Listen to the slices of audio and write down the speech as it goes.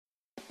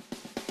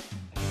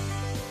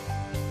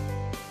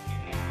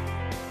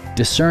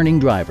Discerning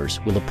drivers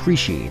will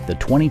appreciate the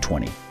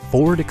 2020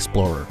 Ford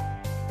Explorer.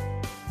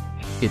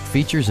 It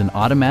features an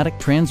automatic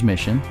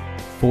transmission,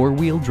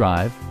 four-wheel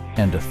drive,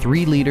 and a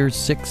 3-liter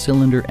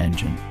 6-cylinder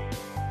engine.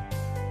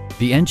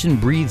 The engine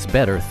breathes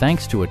better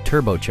thanks to a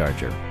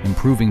turbocharger,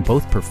 improving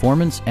both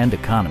performance and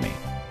economy.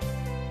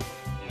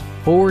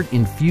 Ford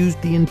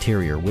infused the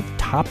interior with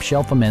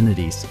top-shelf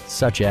amenities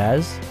such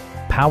as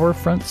power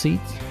front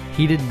seats,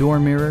 heated door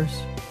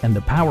mirrors, and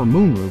the power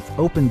moonroof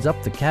opens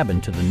up the cabin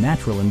to the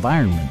natural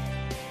environment.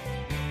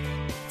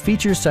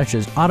 Features such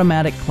as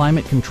automatic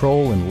climate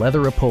control and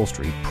leather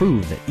upholstery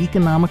prove that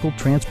economical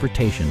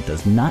transportation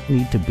does not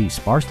need to be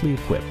sparsely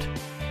equipped.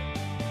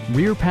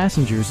 Rear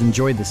passengers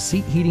enjoy the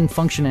seat heating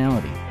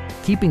functionality,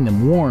 keeping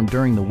them warm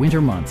during the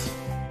winter months.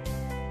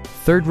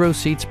 Third-row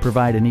seats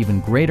provide an even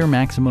greater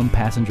maximum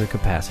passenger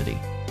capacity.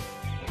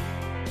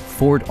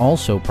 Ford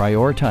also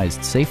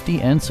prioritized safety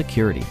and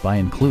security by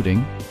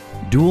including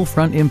dual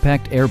front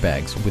impact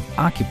airbags with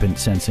occupant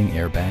sensing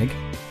airbag,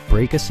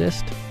 brake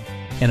assist,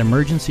 an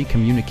emergency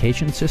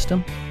communication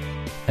system,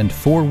 and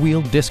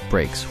four-wheel disc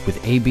brakes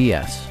with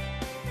ABS.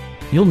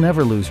 You'll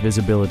never lose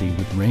visibility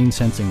with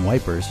rain-sensing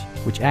wipers,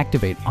 which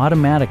activate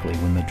automatically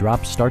when the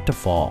drops start to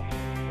fall.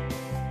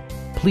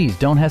 Please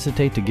don't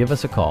hesitate to give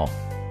us a call.